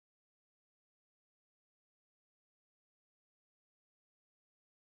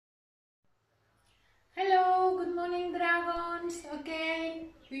good morning dragons. Okay,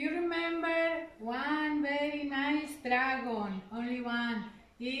 do you remember one very nice dragon? Only one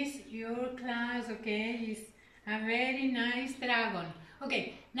is your class, okay? Is a very nice dragon.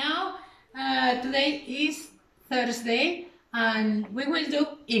 Okay, now today is Thursday and we will do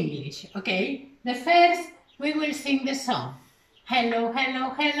English, okay? The first, we will sing the song. Hello, hello,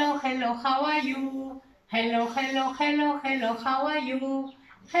 hello, hello, how are you? Hello, hello, hello, hello, how are you?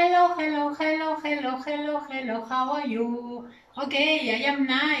 Hello, hello, hello, hello, hello, hello, how are you? Okay, I am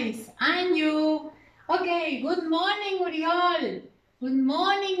nice. And you? Okay, good morning, Uriol. Good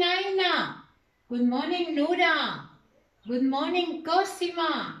morning, Aina. Good morning, Nura. Good morning,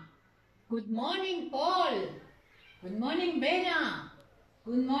 Cosima. Good morning, Paul. Good morning, Vera.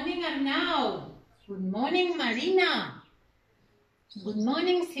 Good morning, Arnau. Good morning, Marina. Good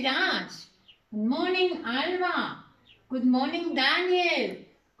morning, Siraj. Good morning, Alma. Good morning, Daniel.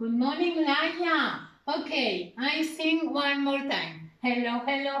 Good morning, Laia. Okay, I sing one more time. Hello,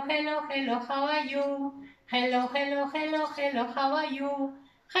 hello, hello, hello, how are you? Hello, hello, hello, hello, how are you?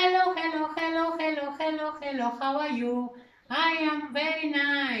 Hello, hello, hello, hello, hello, hello, how are you? I am very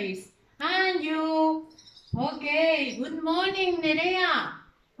nice. And you? Okay, good morning, Nerea.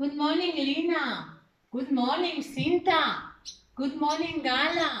 Good morning, Lina. Good morning, Sinta. Good morning,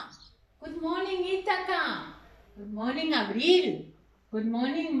 Gala. Good morning, Itaka. Good morning, Abril. Good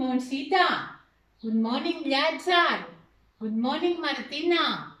morning, Monsita. Good morning, Lazar. Good morning,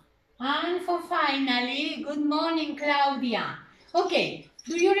 Martina. And for finally, good morning, Claudia. Okay,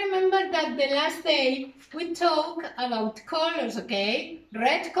 do you remember that the last day we talked about colors, okay?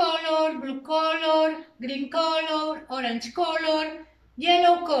 Red color, blue color, green color, orange color,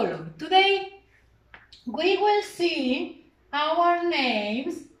 yellow color. Today, we will see our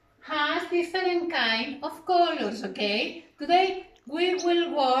names has different kind of colors, okay? Today we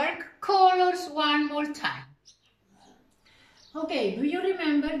will work colors one more time. Okay, do you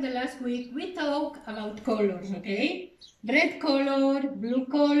remember the last week we talked about colors, okay? Red color, blue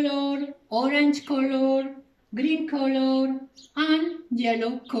color, orange color, green color, and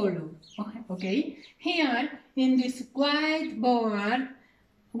yellow color, okay? Here in this whiteboard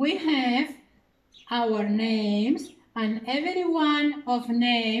we have our names, and every one of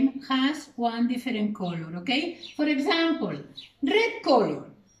name has one different color, okay? For example, red color.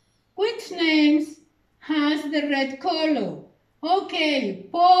 Which names has the red color? Okay,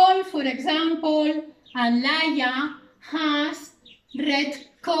 Paul, for example, and Laia has red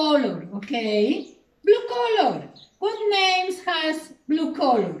color, okay? Blue color. What names has blue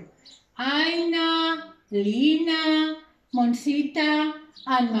color? Aina, Lina, Monsita,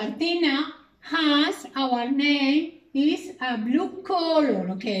 and Martina has our name is a blue color,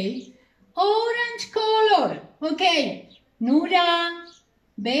 okay? Orange color, okay? Nura,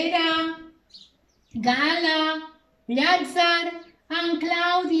 Vera, Gala, Lazar, and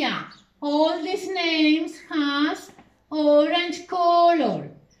Claudia. All these names has orange color.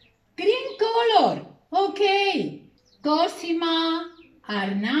 Green color, okay? Cosima,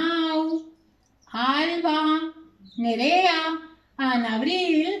 Arnau, Alba, Nerea, and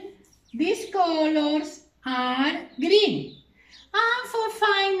Abril. These colors are green. And for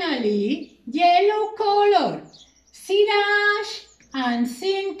finally, yellow color. Siraj and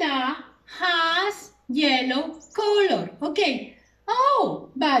Sinta has yellow color. Okay. Oh,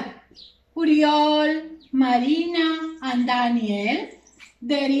 but Uriol, Marina, and Daniel,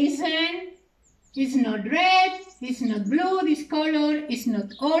 the reason is not red, it's not blue, this color is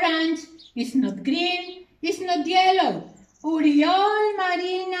not orange, it's not green, it's not yellow. Uriol,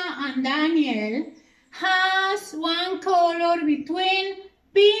 Marina, and Daniel has one color between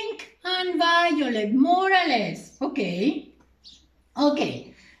pink and violet, more or less. Okay?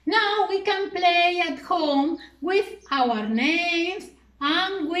 Okay. Now we can play at home with our names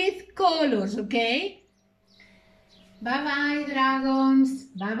and with colors, okay? Bye-bye, dragons.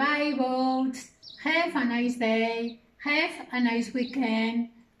 Bye-bye, boats. Have a nice day. Have a nice weekend.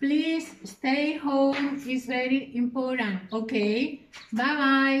 Please stay home, it's very important, okay?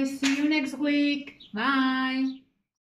 Bye-bye, see you next week, bye.